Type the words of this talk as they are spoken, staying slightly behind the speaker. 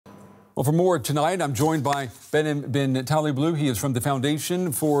Well, for more tonight, I'm joined by Behnam Ben Taleblu. He is from the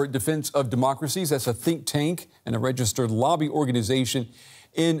Foundation for Defense of Democracies. That's a think tank and a registered lobby organization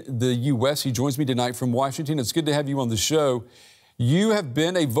in the U.S. He joins me tonight from Washington. It's good to have you on the show. You have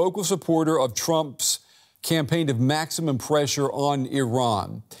been a vocal supporter of Trump's campaign of maximum pressure on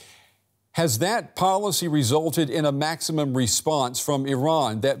Iran. Has that policy resulted in a maximum response from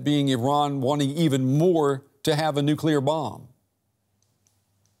Iran, that being Iran wanting even more to have a nuclear bomb?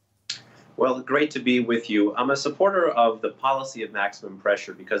 Well, great to be with you. I'm a supporter of the policy of maximum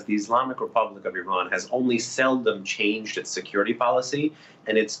pressure because the Islamic Republic of Iran has only seldom changed its security policy,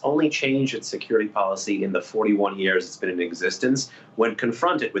 and it's only changed its security policy in the 41 years it's been in existence when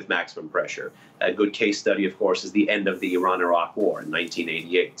confronted with maximum pressure. A good case study, of course, is the end of the Iran-Iraq War in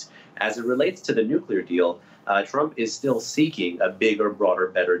 1988. As it relates to the nuclear deal, Trump is still seeking a bigger, broader,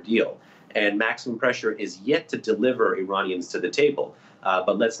 better deal. And maximum pressure is yet to deliver Iranians to the table.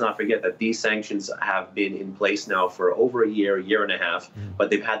 But let's not forget that these sanctions have been in place now for over a year and a half, but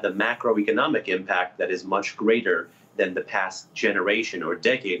they've had the macroeconomic impact that is much greater than the past generation or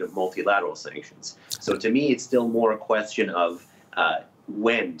decade of multilateral sanctions. So to me, it's still more a question of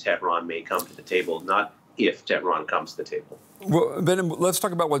when Tehran may come to the table, not if Tehran comes to the table. Well, Behnam, let's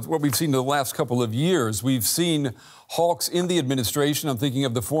talk about what we've seen in the last couple of years. We've seen hawks in the administration. I'm thinking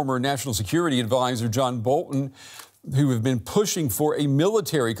of the former National Security Advisor, John Bolton, who have been pushing for a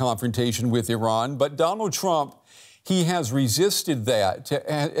military confrontation with Iran. But Donald Trump, he has resisted that.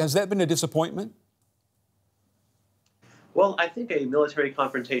 Has that been a disappointment? Well, I think a military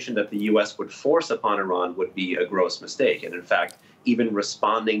confrontation that the U.S. would force upon Iran would be a gross mistake. And in fact, even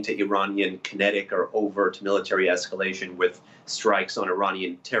responding to Iranian kinetic or overt military escalation with strikes on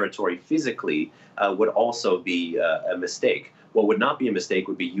Iranian territory physically would also be a mistake. What would not be a mistake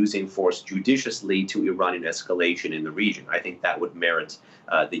would be using force judiciously to Iranian escalation in the region. I think that would merit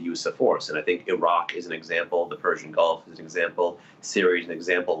the use of force. And I think Iraq is an example, the Persian Gulf is an example, Syria is an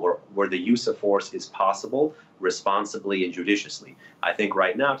example where the use of force is possible responsibly and judiciously. I think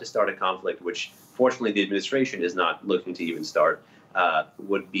right now to start a conflict, which fortunately the administration is not looking to even start,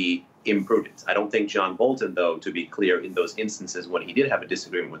 would be imprudent. I don't think John Bolton, though, to be clear, in those instances when he did have a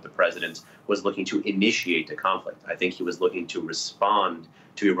disagreement with the president, was looking to initiate a conflict. I think he was looking to respond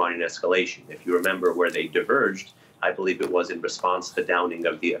to Iranian escalation. If you remember where they diverged, I believe it was in response to the downing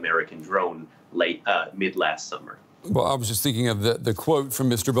of the American drone mid last summer. Well, I was just thinking of the quote from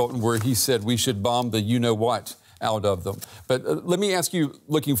Mr. Bolton where he said we should bomb the you-know-what out of them. But let me ask you,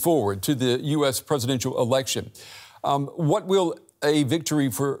 looking forward to the U.S. presidential election, what will a victory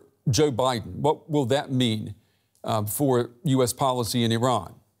for Joe Biden, what will that mean for U.S. policy in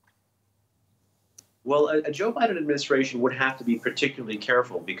Iran? Well, a Joe Biden administration would have to be particularly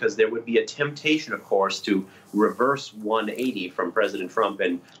careful because there would be a temptation, of course, to reverse 180 from President Trump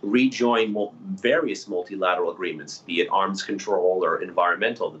and rejoin various multilateral agreements, be it arms control or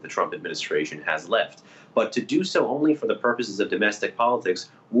environmental, that the Trump administration has left. But to do so only for the purposes of domestic politics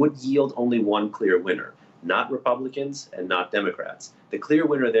would yield only one clear winner. Not Republicans and not Democrats. The clear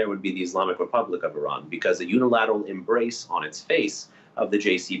winner there would be the Islamic Republic of Iran, because a unilateral embrace on its face of the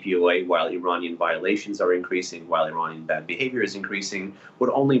JCPOA, while Iranian violations are increasing, while Iranian bad behavior is increasing,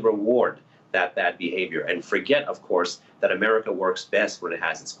 would only reward that bad behavior and forget, of course, that America works best when it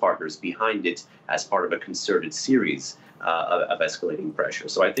has its partners behind it as part of a concerted series of escalating pressure.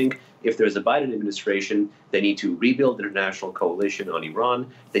 So I think if there's a Biden administration, they need to rebuild the international coalition on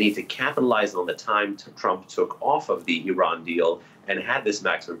Iran. They need to capitalize on the time Trump took off of the Iran deal and had this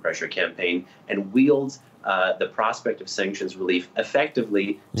maximum pressure campaign and wield the prospect of sanctions relief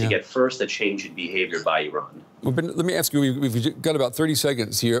effectively to get first a change in behavior by Iran. Well, but let me ask you, we've got about 30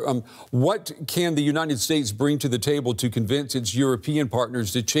 seconds here. What can the United States bring to the table to convince its European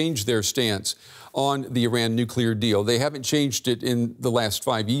partners to change their stance on the Iran nuclear deal? They haven't changed it in the last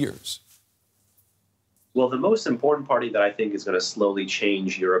 5 years. Well, the most important party that I think is going to slowly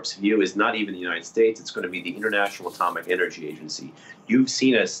change Europe's view is not even the United States. It's going to be the International Atomic Energy Agency. You've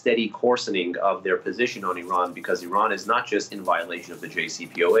seen a steady coarsening of their position on Iran because Iran is not just in violation of the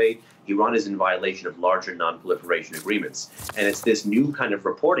JCPOA. Iran is in violation of larger non-proliferation agreements. And it's this new kind of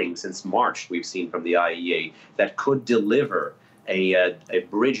reporting since March we've seen from the IAEA that could deliver a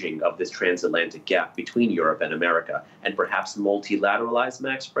bridging of this transatlantic gap between Europe and America, and perhaps multilateralize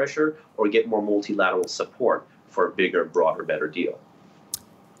max pressure or get more multilateral support for a bigger, broader, better deal.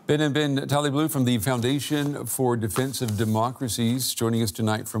 Behnam Ben Taleblu from the Foundation for Defense of Democracies joining us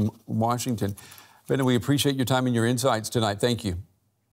tonight from Washington. Behnam, we appreciate your time and your insights tonight. Thank you.